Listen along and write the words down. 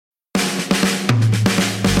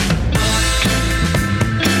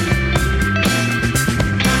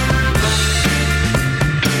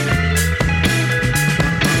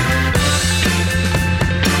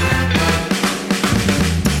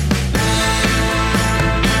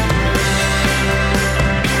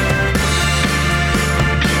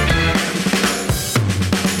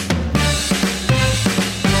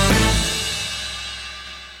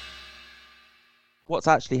what's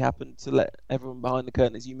actually happened, to let everyone behind the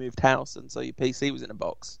curtain, is you moved house, and so your PC was in a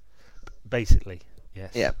box. Basically,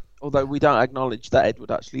 yes. Yeah. Although we don't acknowledge that Edward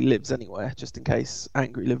actually lives anywhere, just in case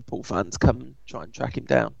angry Liverpool fans come and try and track him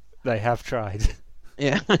down. They have tried.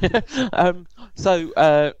 Yeah.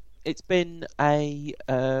 It's been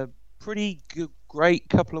a pretty great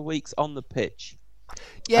couple of weeks on the pitch.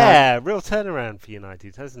 Yeah, real turnaround for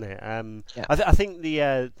United, hasn't it? Yeah. I think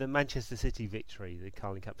the Manchester City victory, the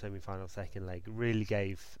Carling Cup semi-final second leg, really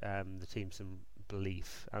gave the team some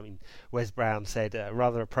belief. I mean, Wes Brown said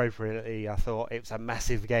rather appropriately, I thought it was a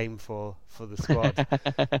massive game for the squad.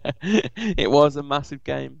 It was a massive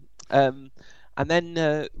game. And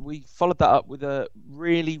then we followed that up with a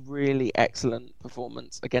really, really excellent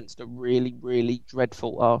performance against a really, really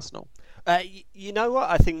dreadful Arsenal. You know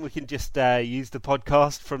what? I think we can just use the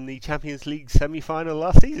podcast from the Champions League semi-final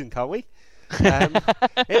last season, can't we?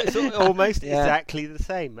 It's almost exactly the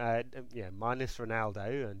same. Minus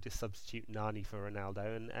Ronaldo, and just substitute Nani for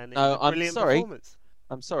Ronaldo, and it's a brilliant performance.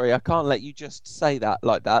 I'm sorry, I can't let you just say that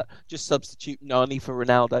like that. Just substitute Nani for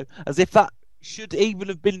Ronaldo, as if that should even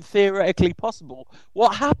have been theoretically possible.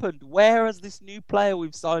 What happened? Where has this new player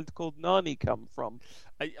we've signed called Nani come from?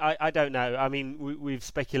 I don't know. I mean, we've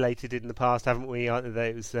speculated in the past, haven't we, that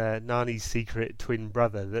it was Nani's secret twin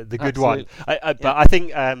brother, the good one. But I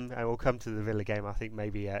think, and we'll come to the Villa game, I think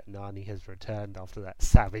maybe Nani has returned after that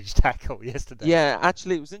savage tackle yesterday. Yeah,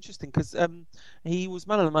 actually, it was interesting because he was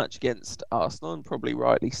man of the match against Arsenal, and probably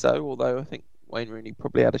rightly so, although I think Wayne Rooney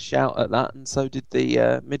probably had a shout at that, and so did the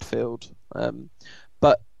midfield.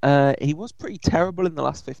 But he was pretty terrible in the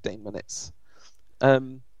last 15 minutes.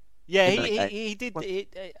 Yeah, he did.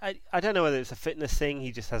 I don't know whether it's a fitness thing.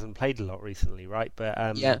 He just hasn't played a lot recently, right? But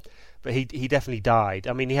but he definitely died.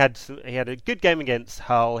 I mean, he had a good game against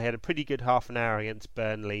Hull. He had a pretty good half an hour against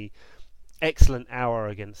Burnley. Excellent hour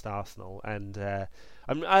against Arsenal, and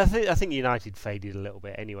I think United faded a little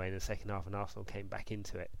bit anyway in the second half, and Arsenal came back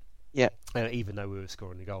into it. Yeah, even though we were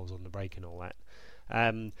scoring the goals on the break and all that.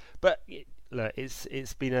 But look,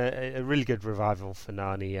 it's been a really good revival for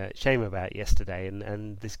Nani. Shame about yesterday,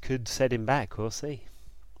 and this could set him back. We'll see.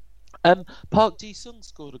 Park Ji-sung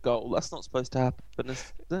scored a goal. That's not supposed to happen,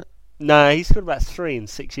 is it? No, he scored about 3 in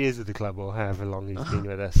 6 years with the club, or however long he's been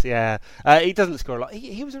with us. Yeah, he doesn't score a lot.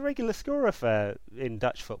 He was a regular scorer in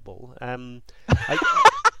Dutch football.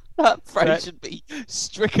 That phrase should be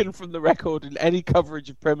stricken from the record in any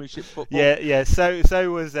coverage of Premiership football. Yeah.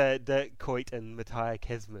 So was Dirk Kuyt and Mattia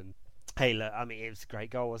Kesman. Hey, look, I mean, it was a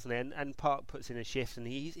great goal, wasn't it? And Park puts in a shift, and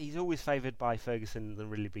he's always favoured by Ferguson in the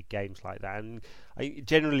really big games like that. And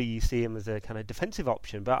generally, you see him as a kind of defensive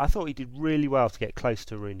option, but I thought he did really well to get close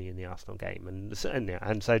to Rooney in the Arsenal game, and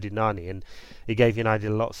so did Nani. And he gave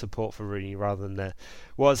United a lot of support for Rooney, rather than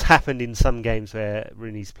what's happened in some games where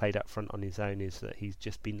Rooney's played up front on his own, is that he's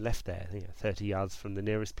just been left there, 30 yards from the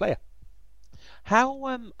nearest player.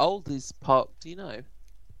 How old is Park? Do you know?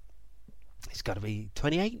 He's got to be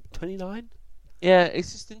 28, 29? Yeah,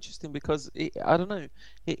 it's just interesting because, I don't know,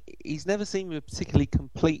 he's never seemed a particularly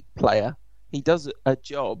complete player. He does a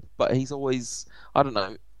job, but he's always, I don't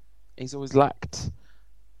know, he's always lacked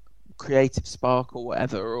creative spark or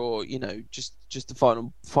whatever, or, just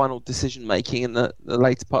the final decision making in the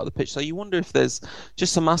later part of the pitch. So you wonder if there's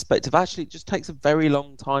just some aspect of, actually, it just takes a very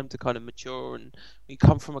long time to kind of mature, and you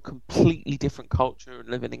come from a completely different culture and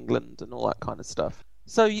live in England and all that kind of stuff.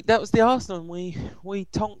 So that was the Arsenal, and we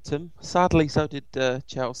tonked them. Sadly, so did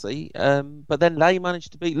Chelsea. But then they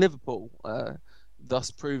managed to beat Liverpool,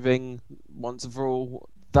 thus proving once and for all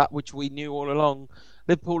that which we knew all along: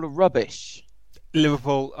 Liverpool are rubbish.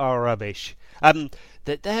 Liverpool are rubbish.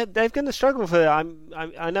 They're going to struggle for.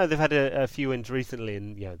 I know they've had a few wins recently,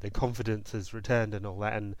 and the confidence has returned and all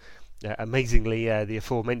that. And amazingly, the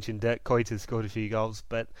aforementioned Dirk Kuyt has scored a few goals,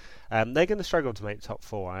 but they're going to struggle to make the top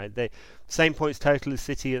 4. Same points total as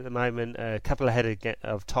City at the moment, a couple ahead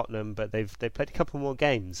of Tottenham, but they've played a couple more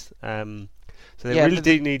games. So they really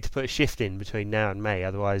do need to put a shift in between now and May,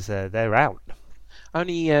 otherwise they're out.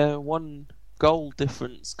 Only one goal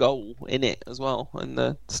difference in it as well in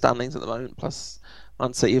the standings at the moment. Plus,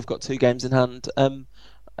 Man City have got 2 games in hand.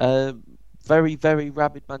 Very, very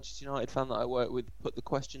rabid Manchester United fan that I work with put the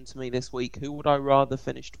question to me this week: who would I rather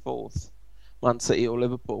finished 4th, Man City or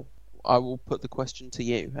Liverpool? I will put the question to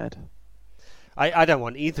you, Ed. I don't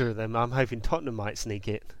want either of them. I'm hoping Tottenham might sneak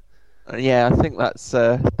it. Yeah, I think that's.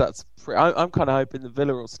 I'm kind of hoping the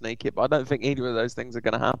Villa will sneak it, but I don't think either of those things are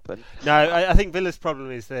going to happen. No, I think Villa's problem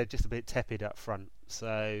is they're just a bit tepid up front.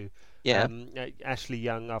 So yeah, Ashley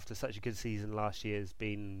Young, after such a good season last year, has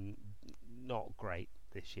been not great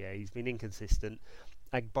this year. He's been inconsistent.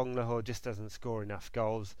 Agbonlahor just doesn't score enough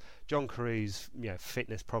goals. John Carew's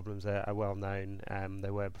fitness problems are well known.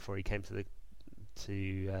 They were before he came to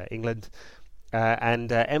England.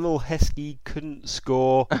 And Emil Heskey couldn't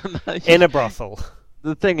score in a brothel.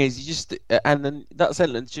 The thing is, and then that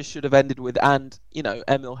sentence just should have ended with Emil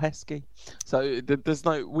Heskey. So there's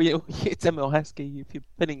no it's Emil Heskey. If you're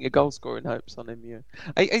pinning your goal scoring hopes on him,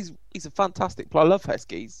 he's a fantastic player. I love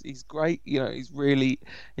Heskey. He's great. He's really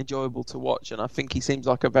enjoyable to watch, and I think he seems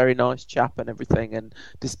like a very nice chap and everything. And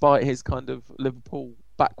despite his kind of Liverpool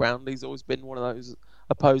background, he's always been one of those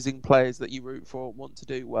opposing players that you root for, want to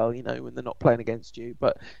do well, when they're not playing against you.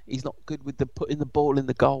 But he's not good with putting the ball in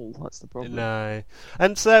the goal. That's the problem. No.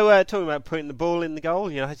 And so, talking about putting the ball in the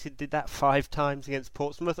goal, United did that 5 times against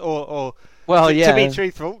Portsmouth, to be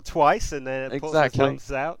truthful, twice, and then Portsmouth knocked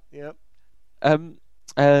us out. Yep.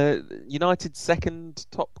 United's second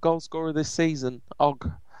top goal scorer this season,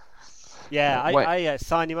 Og. Yeah, I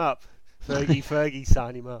sign him up. Fergie,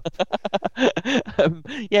 sign him up.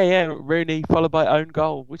 Rooney followed by own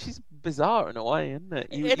goal, which is bizarre in a way, isn't it?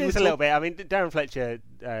 It is a little bit. I mean, Darren Fletcher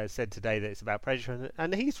said today that it's about pressure,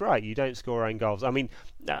 and he's right. You don't score own goals. I mean,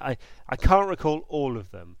 I can't recall all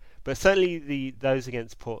of them, but certainly those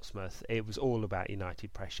against Portsmouth, it was all about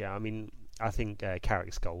United pressure. I mean, I think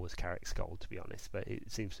Carrick's goal was Carrick's goal, to be honest, but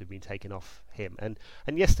it seems to have been taken off him. And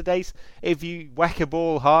yesterday's, if you whack a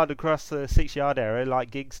ball hard across the 6-yard area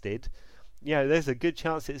like Giggs did, there's a good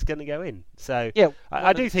chance it's going to go in. So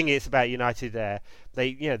I do think it's about United.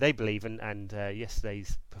 They believe, and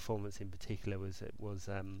yesterday's performance in particular was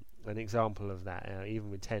an example of that. Even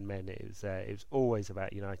with 10 men, it was always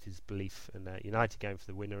about United's belief, and United going for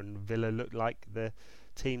the winner. And Villa looked like the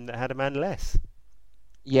team that had a man less.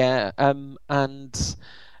 Yeah,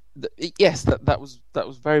 yes, that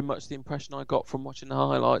was very much the impression I got from watching the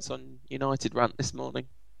highlights on United Rant this morning.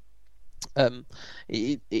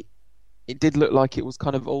 It did look like it was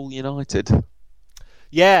kind of all United.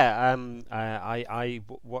 Yeah, I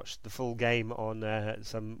watched the full game on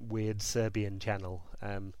some weird Serbian channel.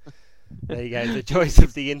 There you go, the joys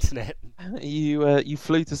of the internet. You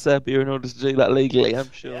flew to Serbia in order to do that legally,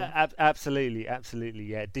 I'm sure. Yeah, absolutely,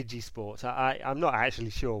 yeah. Digisport. I'm not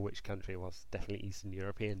actually sure which country it was. Definitely Eastern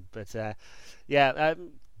European, but it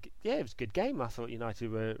was a good game. I thought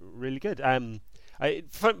United were really good.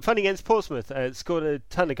 Fun against Portsmouth, scored a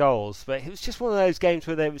ton of goals, but it was just one of those games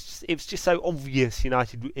where it was just so obvious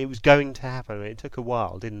United it was going to happen. It took a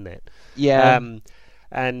while, didn't it? Yeah.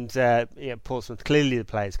 Portsmouth, clearly the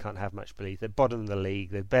players can't have much belief. They're bottom of the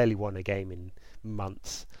league. They've barely won a game in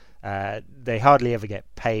months. They hardly ever get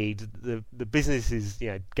paid. The business is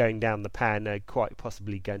going down the pan. Quite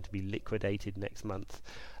possibly going to be liquidated next month.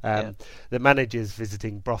 The manager's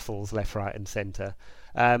visiting brothels left, right, and centre.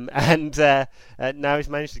 And now he's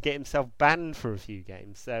managed to get himself banned for a few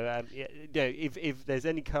games. So if there's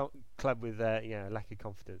any club with lack of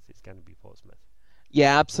confidence, it's going to be Portsmouth.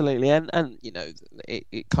 Yeah, absolutely, and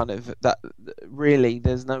it kind of that really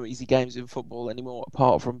there's no easy games in football anymore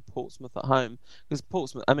apart from Portsmouth at home, because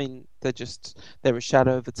Portsmouth, I mean, they're a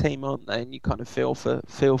shadow of a team, aren't they? And you kind of feel for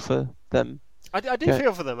them. I do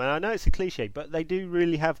feel for them, and I know it's a cliche, but they do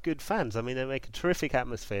really have good fans. I mean, they make a terrific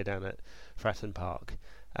atmosphere down at Fratton Park.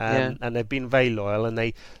 And they've been very loyal, and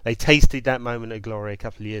they tasted that moment of glory a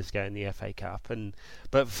couple of years ago in the FA Cup.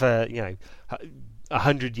 But for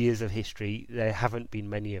 100 years of history, there haven't been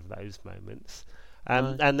many of those moments,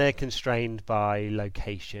 and they're constrained by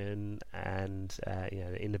location and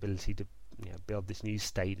the inability to build this new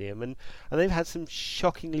stadium, and they've had some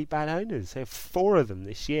shockingly bad owners. There are 4 of them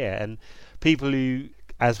this year, and people who,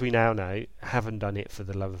 as we now know, haven't done it for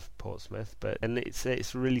the love of Portsmouth. And it's a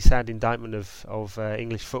really sad indictment of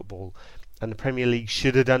English football. And the Premier League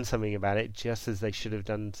should have done something about it, just as they should have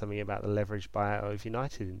done something about the leveraged buyout of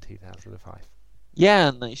United in 2005. Yeah,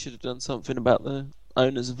 and they should have done something about the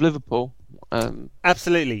owners of Liverpool.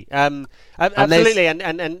 Absolutely, absolutely,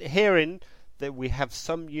 and herein that we have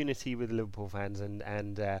some unity with Liverpool fans, and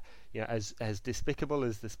as despicable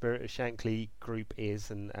as the Spirit of Shankly group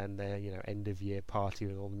is, and their end of year party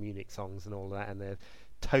with all the Munich songs and all that, and their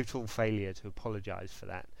total failure to apologise for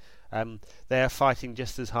that. They are fighting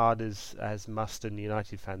just as hard as Must and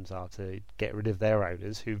United fans are to get rid of their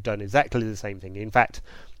owners, who've done exactly the same thing. In fact,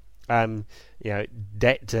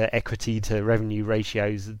 debt to equity to revenue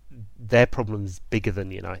ratios, their problem's bigger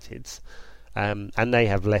than United's, and they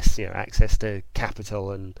have less access to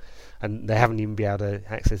capital, and they haven't even been able to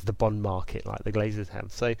access the bond market like the Glazers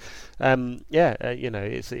have. So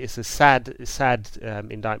it's a sad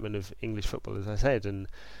indictment of English football, as I said, and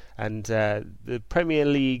the Premier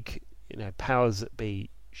League powers that be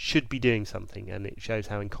should be doing something, and it shows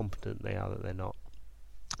how incompetent they are that they're not.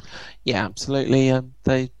 Yeah, absolutely.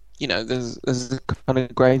 There's a kind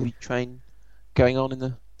of gravy train going on in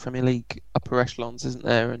the Premier League upper echelons, isn't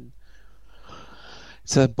there? And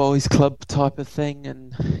it's a boys' club type of thing,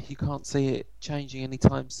 and you can't see it changing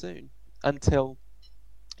anytime soon until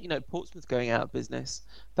Portsmouth going out of business.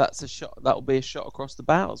 That's a shot. That'll be a shot across the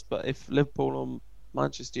bows. But if Liverpool or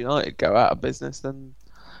Manchester United go out of business, then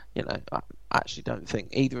I actually don't think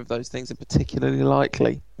either of those things are particularly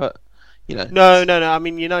likely. But No. I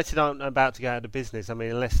mean, United aren't about to go out of business. I mean,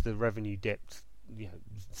 unless the revenue dips,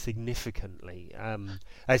 significantly.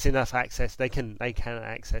 There's enough access. They can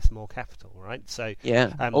access more capital, right? So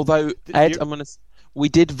yeah. Although Ed, we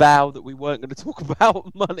did vow that we weren't going to talk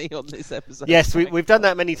about money on this episode. Yes, we've done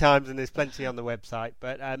that many times, and there's plenty on the website.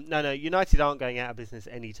 But no, United aren't going out of business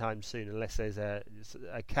anytime soon, unless there's a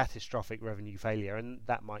catastrophic revenue failure, and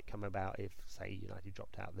that might come about if, say, United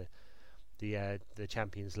dropped out the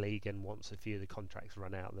Champions League and once a few of the contracts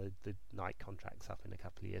run out, the night contracts up in a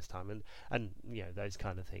couple of years' time, and those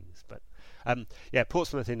kind of things. But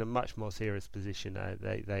Portsmouth in a much more serious position.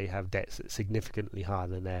 They have debts that's significantly higher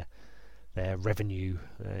than their revenue,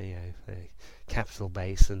 their capital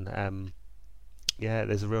base, and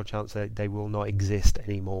there's a real chance that they will not exist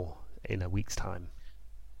anymore in a week's time.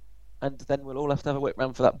 And then we'll all have to have a whip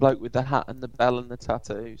round for that bloke with the hat and the bell and the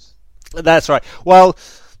tattoos. That's right. Well,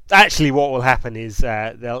 actually, what will happen is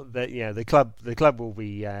the club will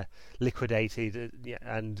be liquidated,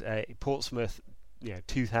 and Portsmouth,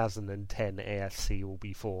 2010 AFC will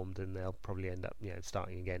be formed, and they'll probably end up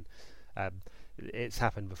starting again. It's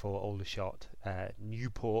happened before. Aldershot,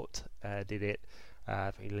 Newport did it.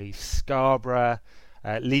 I believe Scarborough,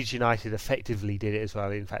 Leeds United effectively did it as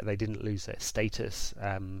well. In fact, they didn't lose their status.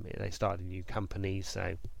 They started a new company,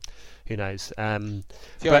 so who knows?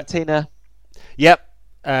 Fiorentina. Yep.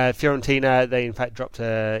 Fiorentina, they in fact dropped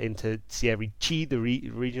into Serie C, the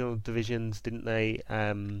regional divisions, didn't they?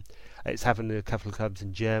 It's happened to a couple of clubs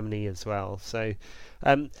in Germany as well. So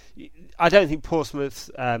I don't think Portsmouth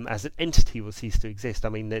as an entity will cease to exist. I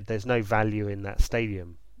mean, there's no value in that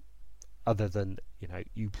stadium other than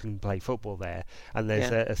you can play football there, and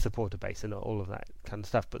there's a supporter base and all of that kind of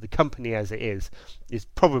stuff. But the company as it is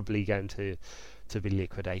probably going to be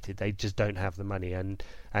liquidated. They just don't have the money, and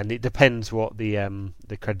it depends what the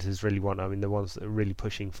creditors really want. I mean, the ones that are really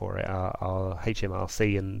pushing for it are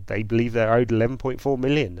HMRC, and they believe they're owed 11.4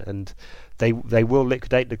 million, and they will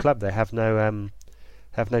liquidate the club. They have no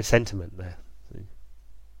sentiment there.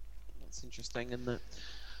 That's interesting, and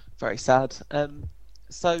very sad.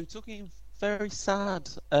 So talking very sad,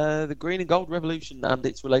 the green and gold revolution and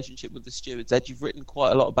its relationship with the stewards. Ed, you've written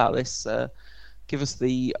quite a lot about this. Give us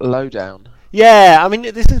the lowdown. Yeah, I mean,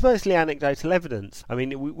 this is mostly anecdotal evidence. I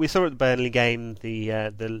mean, we saw at the Burnley game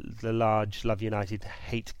the large Love United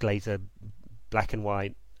hate Glazer black and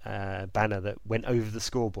white banner that went over the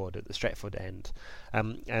scoreboard at the Stretford end,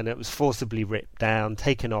 and it was forcibly ripped down,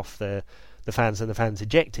 taken off the fans, and the fans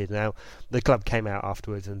ejected. Now, the club came out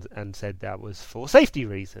afterwards and said that was for safety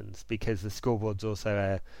reasons, because the scoreboard's also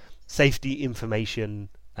a safety information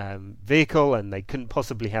vehicle, and they couldn't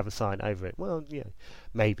possibly have a sign over it. Well,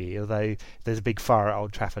 maybe, although there's a big fire at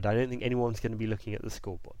Old Trafford, I don't think anyone's going to be looking at the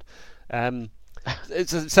scoreboard.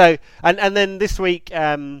 So and then this week,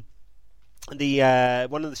 one of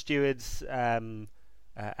the stewards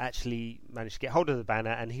actually managed to get hold of the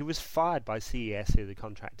banner, and he was fired by CES, who are the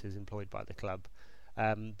contractors employed by the club,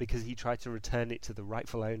 because he tried to return it to the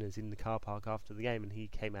rightful owners in the car park after the game. And he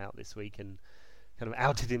came out this week and kind of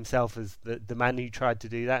outed himself as the man who tried to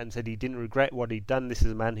do that, and said he didn't regret what he'd done. This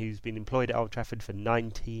is a man who's been employed at Old Trafford for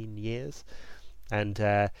 19 years, and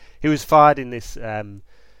he was fired in this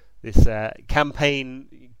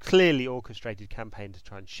campaign, clearly orchestrated campaign to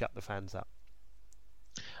try and shut the fans up.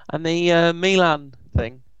 And the Milan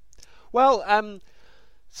thing. Well,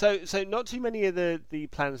 so not too many of the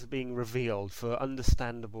plans are being revealed for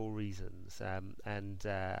understandable reasons, and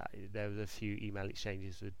there was a few email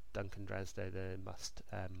exchanges with Duncan Drasdo, the Must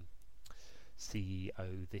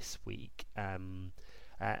CEO, this week, and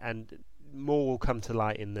more will come to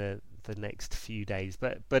light in the next few days.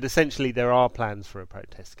 But essentially, there are plans for a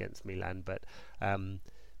protest against Milan, but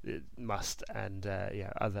Must and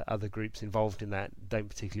other groups involved in that don't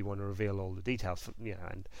particularly want to reveal all the details.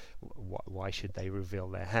 And why should they reveal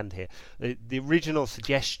their hand here? The original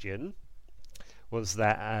suggestion was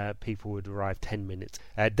that people would arrive 10 minutes.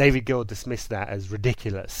 David Gill dismissed that as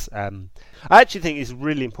ridiculous. I actually think it's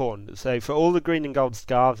really important. So for all the green and gold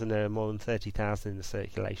scarves, and there are more than 30,000 in the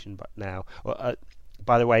circulation, but now,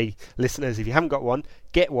 by the way, listeners, if you haven't got one,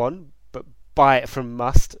 get one. But buy it from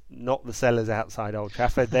Must, not the sellers outside Old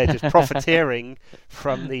Trafford. They're just profiteering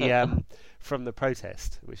from the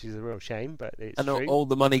protest, which is a real shame, but it's and true. all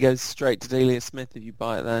the money goes straight to Delia Smith if you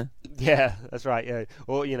buy it there. Yeah, that's right. Yeah,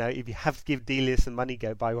 or if you have to give Delia some money,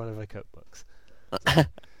 go buy one of her cookbooks.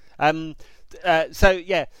 So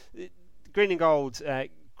yeah, Green and Gold.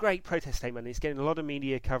 Great protest statement. It's getting a lot of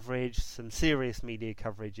media coverage, some serious media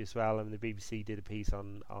coverage as well. And the BBC did a piece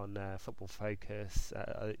on Football Focus.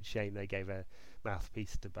 Shame they gave a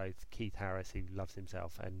mouthpiece to both Keith Harris, who loves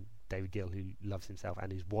himself, and David Gill, who loves himself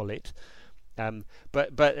and his wallet. But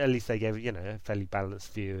at least they gave a fairly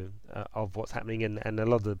balanced view of what's happening, and a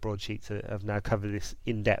lot of the broadsheets have now covered this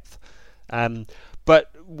in depth.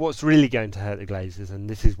 But what's really going to hurt the Glazers, and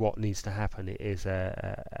this is what needs to happen, is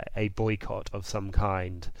a boycott of some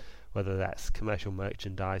kind, whether that's commercial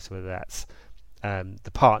merchandise, whether that's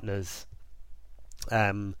the partners,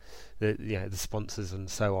 the sponsors, and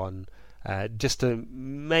so on, just to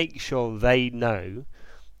make sure they know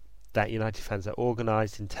that United fans are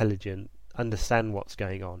organised, intelligent, understand what's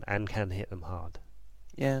going on, and can hit them hard.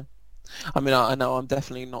 Yeah, I mean, I know I'm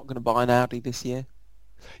definitely not going to buy an Audi this year.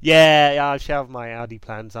 Yeah, I've shelved my Audi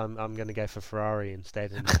plans. I'm going to go for Ferrari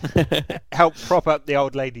instead and help prop up the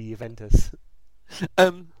old lady Juventus.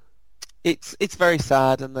 It's very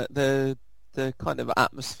sad, and the kind of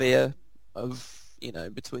atmosphere of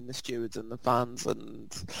between the stewards and the fans,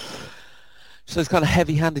 and so it's kind of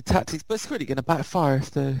heavy-handed tactics. But it's really going to backfire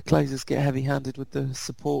if the Glazers get heavy-handed with the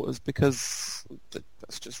supporters, because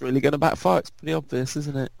that's just really going to backfire. It's pretty obvious,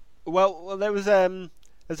 isn't it? Well, there's a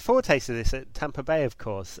foretaste of this at Tampa Bay, of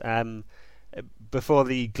course, before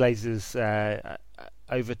the Glazers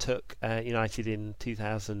overtook United in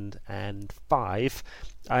 2005.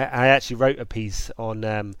 I actually wrote a piece on.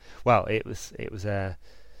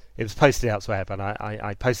 It was posted elsewhere, but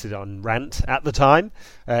I posted it on Rant at the time.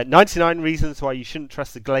 99 reasons why you shouldn't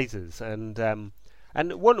trust the Glazers,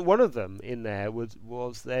 and one of them in there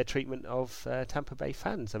was their treatment of Tampa Bay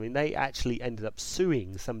fans. I mean, they actually ended up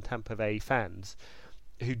suing some Tampa Bay fans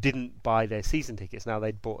who didn't buy their season tickets. Now,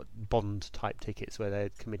 they'd bought bond-type tickets where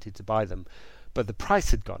they'd committed to buy them, but the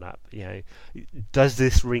price had gone up. Does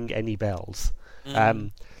this ring any bells?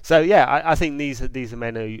 So yeah, I think these are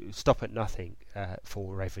men who stop at nothing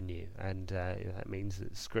for revenue, and that means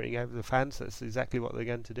that screwing over the fans. That's exactly what they're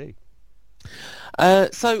going to do.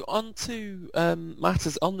 So on to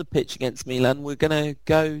matters on the pitch against Milan. We're going to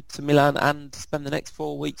go to Milan and spend the next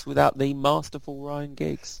 4 weeks without the masterful Ryan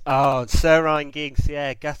Giggs. Oh, Sir Ryan Giggs,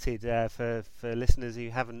 yeah, gutted. For listeners who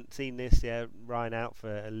haven't seen this, yeah, Ryan out for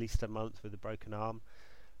at least a month with a broken arm.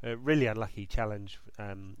 Really unlucky challenge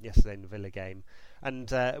yesterday in the Villa game.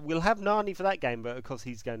 And we'll have Nani for that game, but of course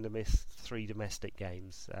he's going to miss 3 domestic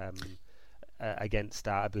games. Against,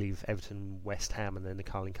 I believe, Everton, West Ham, and then the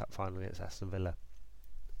Carling Cup final against Aston Villa.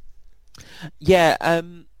 Yeah,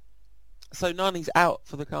 so Nani's out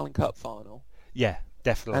for the Carling Cup final. Yeah,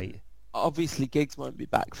 definitely. And obviously, Giggs won't be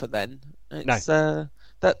back for then. No.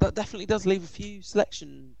 That definitely does leave a few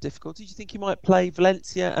selection difficulties. Do you think he might play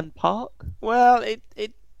Valencia and Park? Well,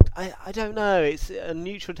 I don't know. It's a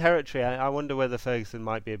neutral territory. I wonder whether Ferguson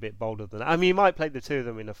might be a bit bolder than that. I mean, he might play the two of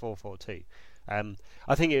them in a 4-4-2.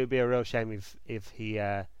 I think it would be a real shame if he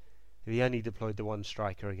only deployed the one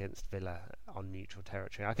striker against Villa on neutral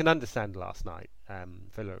territory. I can understand last night.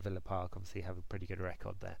 Villa at Villa Park obviously have a pretty good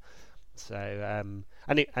record there. So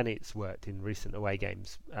and it's worked in recent away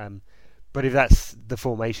games. But if that's the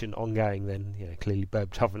formation ongoing, then clearly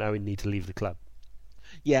Berbatov and Owen need to leave the club.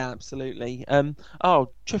 Yeah, absolutely.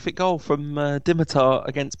 Terrific goal from Dimitar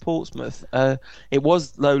against Portsmouth. It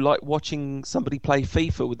was, though, like watching somebody play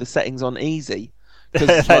FIFA with the settings on easy.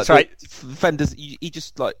 That's right. Defenders, he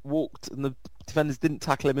just walked, and the defenders didn't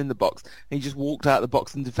tackle him in the box. He just walked out of the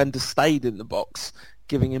box, and defenders stayed in the box,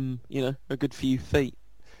 giving him, a good few feet.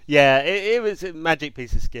 Yeah, it was a magic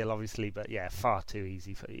piece of skill, obviously, but yeah, far too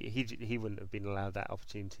easy. He wouldn't have been allowed that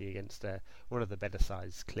opportunity against one of the better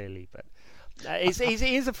sides, clearly, but. It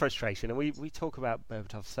is a frustration, and we talk about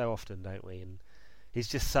Berbatov so often, don't we? And he's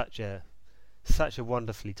just such a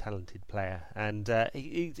wonderfully talented player, and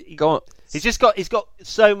he's got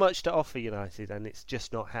so much to offer United, and it's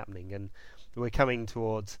just not happening. And we're coming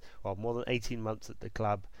towards more than 18 months at the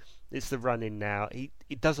club. It's the run in now.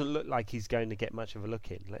 It doesn't look like he's going to get much of a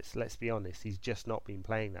look in. Let's be honest. He's just not been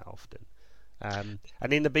playing that often,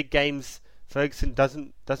 and in the big games, Ferguson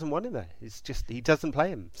doesn't want him there. It's just he doesn't play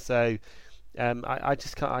him. So. I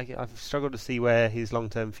just can't. I've struggled to see where his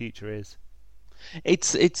long-term future is.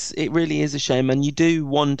 It really is a shame, and you do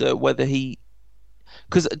wonder whether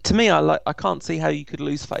because to me, I can't see how you could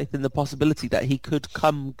lose faith in the possibility that he could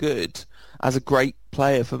come good as a great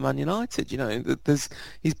player for Man United. You know,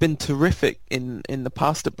 he's been terrific in the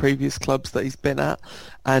past at previous clubs that he's been at,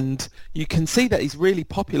 and you can see that he's really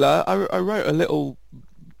popular. I wrote a little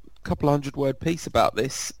couple 100-word piece about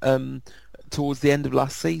this towards the end of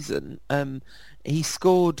last season. He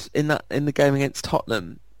scored in the game against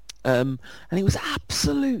Tottenham, and he was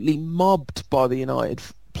absolutely mobbed by the United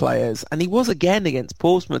players, and he was again against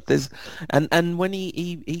Portsmouth. And when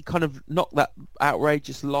he kind of knocked that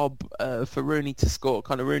outrageous lob for Rooney to score,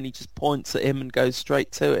 kind of Rooney just points at him and goes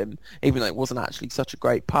straight to him, even though it wasn't actually such a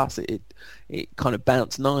great pass. It kind of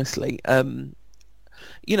bounced nicely.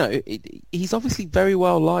 You know, he's obviously very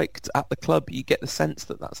well liked at the club. You get the sense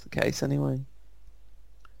that that's the case anyway.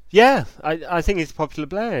 Yeah, I think he's a popular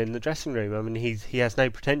player in the dressing room. I mean, he has no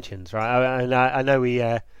pretensions, right? I know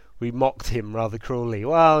we mocked him rather cruelly.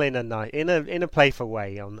 Well, in a playful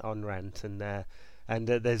way on Rant, and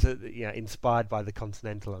there's inspired by the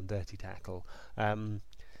Continental on Dirty Tackle.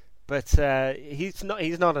 But he's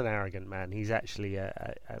not an arrogant man. He's actually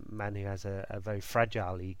a man who has a very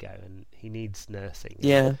fragile ego, and he needs nursing.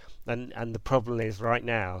 Yeah. And the problem is right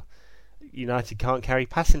now, United can't carry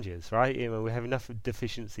passengers, right? We have enough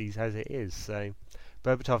deficiencies as it is. So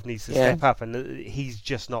Berbatov needs to step up, and he's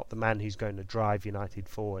just not the man who's going to drive United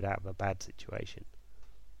forward out of a bad situation.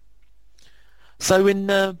 So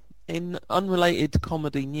in unrelated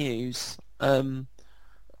comedy news, this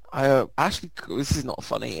is not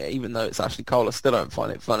funny, even though it's Ashley Cole. I still don't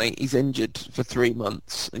find it funny. He's injured for 3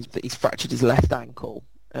 months. He's fractured his left ankle.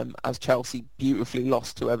 As Chelsea beautifully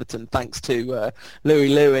lost to Everton thanks to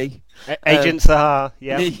Louis. Agent Sahar,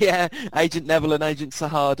 yeah. Yeah, Agent Neville and Agent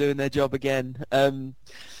Sahar doing their job again.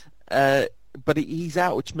 But he's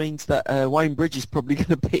out, which means that Wayne Bridge is probably going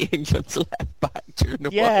to be England's left back during the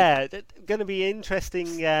World Cup. Yeah, going to be an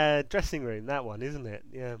interesting dressing room, that one, isn't it?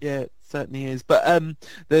 Yeah, it certainly is. But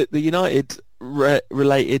the United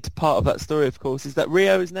related part of that story, of course, is that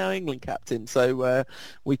Rio is now England captain, so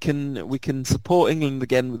we can support England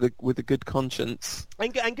again with a good conscience.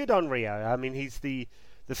 And good on Rio. I mean, he's the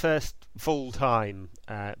first full-time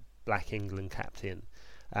Black England captain.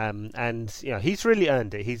 And he's really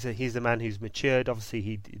earned it. He's a man who's matured. Obviously,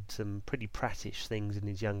 he did some pretty prattish things in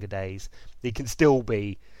his younger days. He can still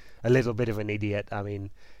be a little bit of an idiot. I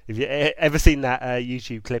mean, if you ever seen that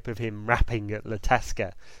YouTube clip of him rapping at La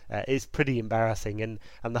Tasca, it's pretty embarrassing. And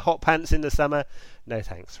the hot pants in the summer, no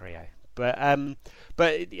thanks, Rio. But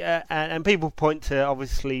people point to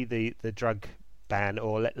obviously the drug ban,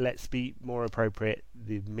 or let's be more appropriate,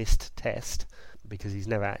 the missed test, because he's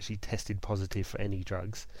never actually tested positive for any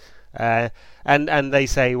drugs. And they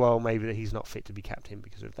say, well, maybe that he's not fit to be captain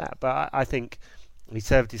because of that. But I think he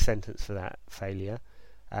served his sentence for that failure.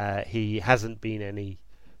 He hasn't been any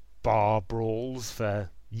bar brawls for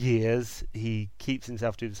years. He keeps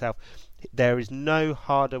himself to himself. There is no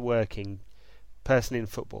harder working person in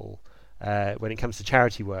football when it comes to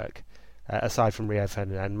charity work, aside from Rio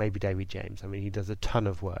Ferdinand, maybe David James. I mean, he does a ton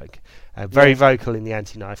of work. Very vocal in the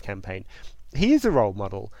anti-knife campaign. He is a role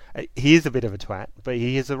model. He is a bit of a twat, but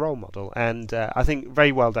he is a role model, and I think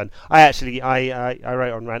very well done. I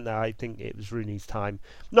wrote on Rant that I think it was Rooney's time,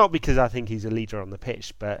 not because I think he's a leader on the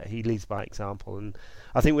pitch, but he leads by example. And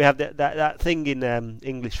I think we have that thing in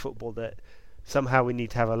English football that somehow we need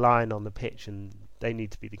to have a lion on the pitch and they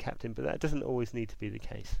need to be the captain, but that doesn't always need to be the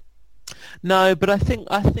case. No, but I think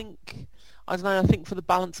I don't know. I think for the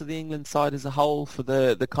balance of the England side as a whole, for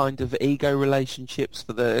the kind of ego relationships,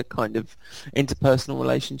 for the kind of interpersonal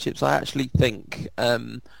relationships, I actually think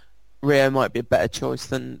Rio might be a better choice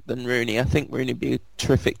than Rooney. I think Rooney would be a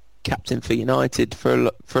terrific captain for United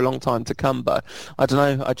for a long time to come. But I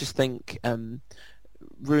don't know. I just think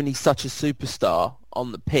Rooney's such a superstar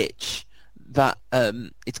on the pitch that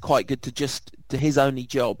it's quite good to his only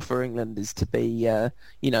job for England is to be a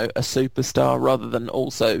superstar, rather than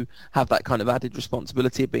also have that kind of added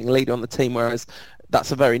responsibility of being a leader on the team, whereas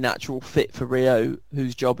that's a very natural fit for Rio,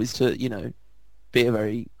 whose job is to be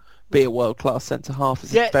a world-class centre-half.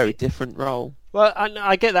 It's a very different role. Well,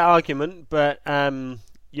 I get that argument, but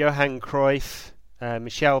Johan Cruyff,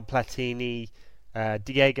 Michel Platini,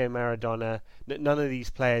 Diego Maradona, none of these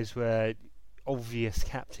players were obvious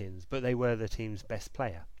captains, but they were the team's best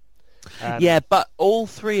player. But all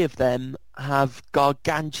three of them have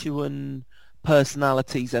gargantuan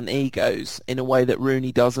personalities and egos in a way that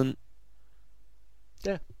Rooney doesn't.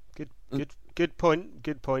 Yeah, good point.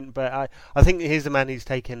 But I think he's a man who's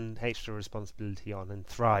taken extra responsibility on and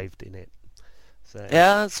thrived in it. So,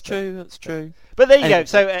 yeah, that's true. But there you go.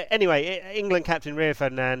 So anyway, England captain Rio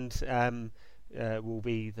Ferdinand will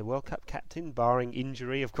be the World Cup captain, barring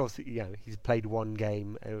injury. Of course, he's played one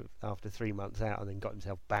game after 3 months out and then got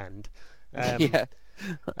himself banned.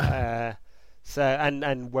 Yeah. So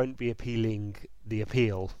and won't be appealing the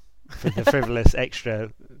appeal for the frivolous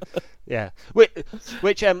extra. Yeah,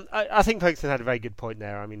 which I think Ferguson had a very good point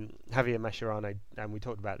there. I mean, Javier Mascherano, and we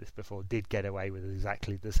talked about this before, did get away with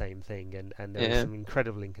exactly the same thing, and there was some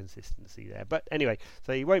incredible inconsistency there. But anyway,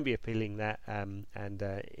 so he won't be appealing that, and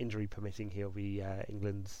injury permitting, he'll be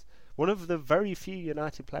England's one of the very few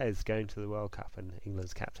United players going to the World Cup and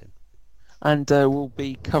England's captain. And we'll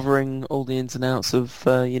be covering all the ins and outs of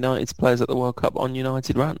United's players at the World Cup on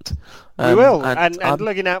United Rant. We will, and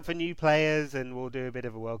looking out for new players, and we'll do a bit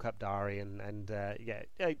of a World Cup diary and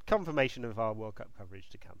confirmation of our World Cup coverage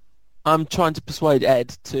to come. I'm trying to persuade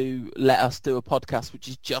Ed to let us do a podcast which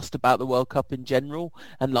is just about the World Cup in general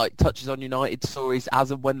and like touches on United stories as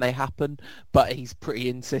and when they happen, but he's pretty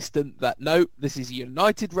insistent that no, this is a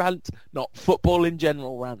United rant, not football in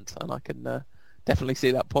general rant, and I can definitely see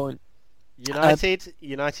that point.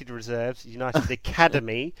 United Reserves, United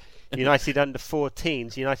Academy, United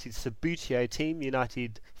Under-14s, United Sabutio team,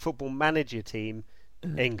 United Football Manager team,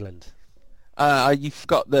 England. You've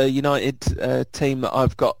got the United team that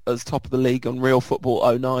I've got as top of the league on Real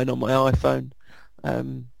Football 09 on my iPhone.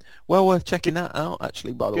 Well worth checking that out,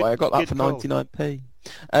 actually, by the way. I got that for 99p.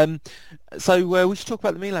 So we should talk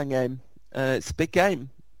about the Milan game. It's a big game.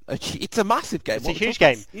 It's a massive game. It's a huge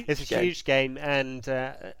game. It's a huge game, and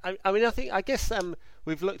I guess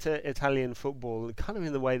we've looked at Italian football kind of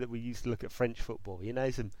in the way that we used to look at French football.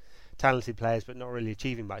 Some talented players, but not really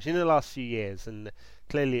achieving much in the last few years, and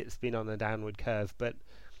clearly it's been on a downward curve. But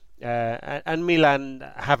and Milan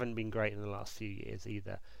haven't been great in the last few years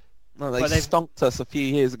either. Well, they stomped us a few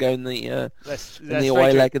years ago in the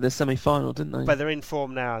away leg of the semi-final, didn't they? But they're in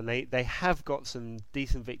form now, and they have got some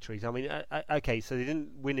decent victories. I mean, okay, so they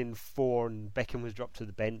didn't win in 4, and Beckham was dropped to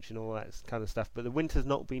the bench and all that kind of stuff. But the winter's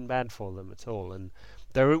not been bad for them at all, and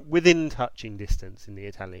they're within touching distance in the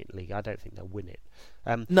Italian league. I don't think they'll win it.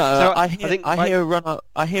 I hear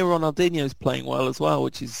Ronaldinho's playing well as well,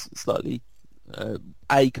 which is slightly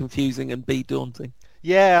A, confusing, and B, daunting.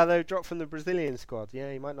 Yeah, they dropped from the Brazilian squad.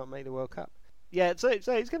 Yeah, he might not make the World Cup. Yeah, so it's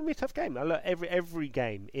going to be a tough game. Look, every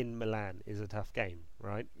game in Milan is a tough game,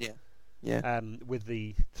 right? Yeah. With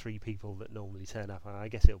the 3 people that normally turn up, I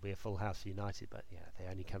guess it'll be a full house for United, but yeah, they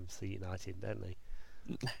only come to see United, don't they?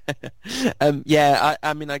 I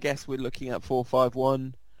guess we're looking at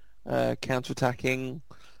 4-5-1, counter-attacking,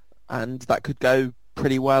 and that could go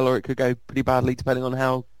pretty well, or it could go pretty badly, depending on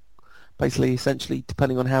how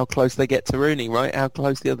close they get to Rooney, right? How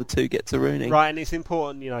close the other 2 get to Rooney. Right, and it's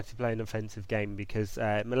important United play an offensive game because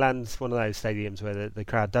Milan's one of those stadiums where the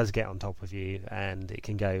crowd does get on top of you and it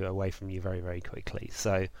can go away from you very, very quickly.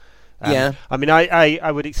 So, I mean,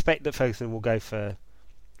 I would expect that Ferguson will go for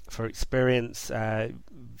experience.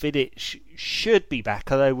 Vidic should be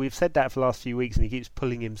back, although we've said that for the last few weeks and he keeps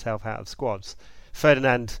pulling himself out of squads.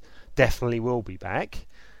 Ferdinand definitely will be back.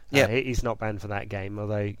 Yeah, he's not banned for that game,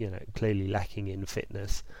 although clearly lacking in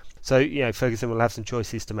fitness. So Ferguson will have some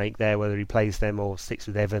choices to make there, whether he plays them or sticks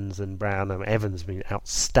with Evans and Brown. Evans has been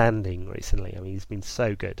outstanding recently. I mean, he's been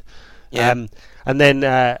so good. Yeah. And then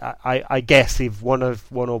I guess if one or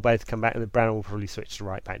both come back, then Brown will probably switch to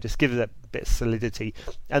right back. Just give it a bit of solidity.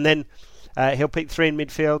 And then he'll pick 3 in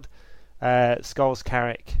midfield: Scholes,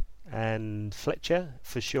 Carrick, and Fletcher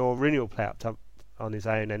for sure. Rooney will play up top on his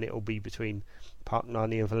own, and it will be between Park,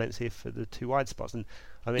 Nani and Valencia for the 2 wide spots. And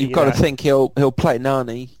I mean, you've got to think he'll play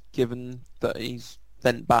Nani, given that he's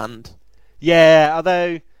then banned. Yeah,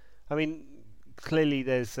 although I mean, clearly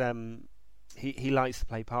there's he likes to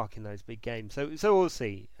play Park in those big games, so we'll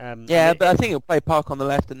see. But I think he'll play Park on the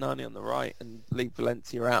left and Nani on the right, and leave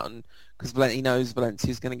Valencia out, and because he knows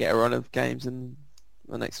Valencia's going to get a run of games in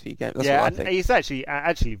the next few games. That's what I think. He's actually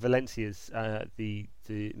Valencia's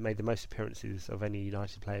made the most appearances of any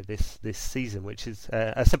United player this season, which is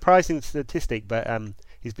a surprising statistic. But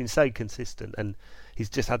he's been so consistent, and he's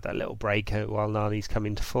just had that little break while Nani's come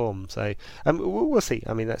into form. So we'll see.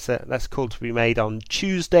 I mean, that's a call to be made on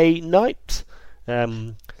Tuesday night,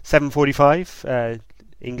 7:45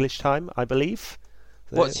 English time, I believe.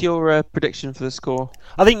 So, what's your prediction for the score?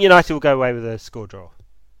 I think United will go away with a score draw.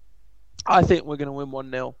 I think we're going to win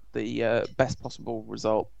 1-0, the best possible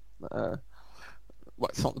result. Well,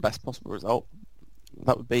 it's not the best possible result.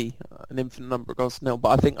 That would be an infinite number of goals to nil. But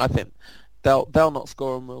I think they'll not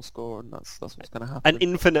score and we'll score, and that's what's going to happen. An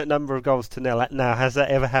infinite number of goals to nil. Now, has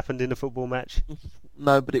that ever happened in a football match?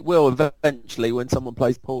 No, but it will eventually when someone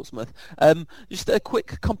plays Portsmouth. Just a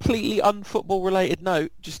quick, completely unfootball related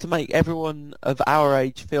note, just to make everyone of our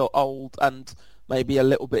age feel old and maybe a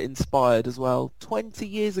little bit inspired as well. 20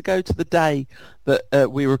 years ago to the day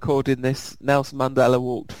that we recorded this, Nelson Mandela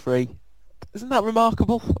walked free. Isn't that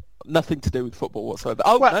remarkable? Nothing to do with football whatsoever.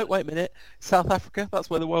 Oh, Well, no, wait a minute. South Africa, that's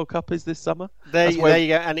where the World Cup is this summer. there, That's where... there you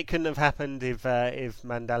go. And it couldn't have happened if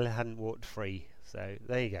Mandela hadn't walked free. So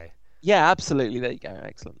there you go. Yeah, absolutely. There you go.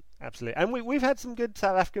 Excellent. Absolutely. And we've had some good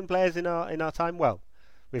South African players in our time. Well,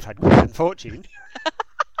 we've had Quinton Fortune.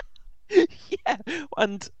 Yeah,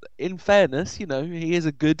 and in fairness, he is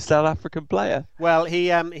a good South African player. Well,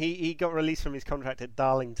 he got released from his contract at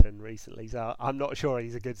Darlington recently, so I'm not sure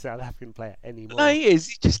he's a good South African player anymore. No, he is.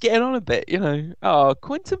 He's just getting on a bit, Oh,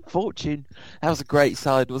 Quinton Fortune. That was a great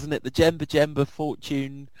side, wasn't it? The Jemba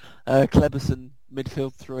Fortune, Cleberson,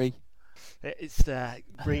 midfield three. It's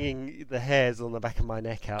bringing the hairs on the back of my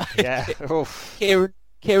neck up. Yeah. Oof.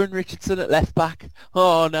 Kieran Richardson at left back.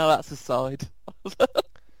 Oh, no, that's a side.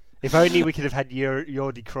 If only we could have had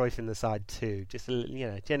Jordi Cruyff in the side too, just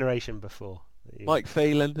a generation before. Mike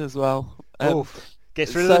Phelan as well.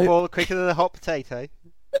 Gets rid of the ball quicker than a hot potato.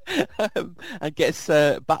 And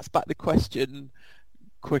bats back the question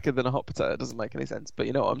quicker than a hot potato. It doesn't make any sense, but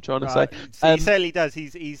you know what I'm trying to say. So he certainly does.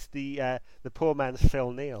 He's the poor man's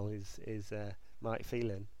Phil Neal. Is Mike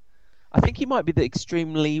Phelan. I think he might be the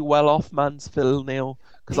extremely well-off man's Phil Neal,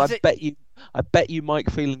 because I bet you Mike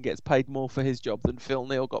Phelan gets paid more for his job than Phil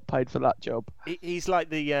Neal got paid for that job. He's like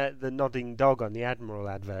the nodding dog on the Admiral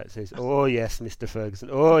advert. Says, "Oh yes, Mr. Ferguson.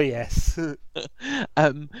 Oh yes."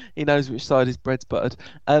 He knows which side his bread's buttered.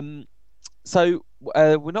 So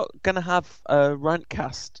we're not going to have a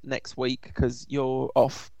Rantcast next week because you're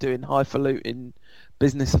off doing highfalutin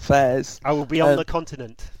business affairs. I will be on the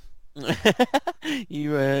continent.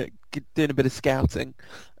 You doing a bit of scouting,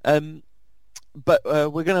 but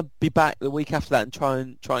we're going to be back the week after that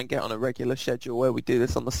and try and get on a regular schedule where we do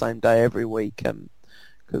this on the same day every week.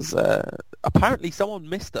 Because apparently someone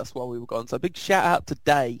missed us while we were gone. So big shout out to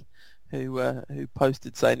Day, who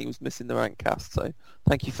posted saying he was missing the Rantcast. So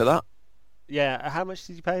thank you for that. Yeah, how much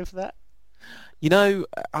did you pay him for that?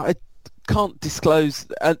 I can't disclose.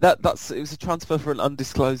 It was a transfer for an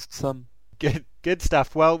undisclosed sum. Good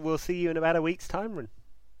stuff. Well, we'll see you in about a week's time, Ron.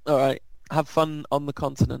 All right. Have fun on the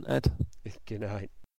continent, Ed. Good night.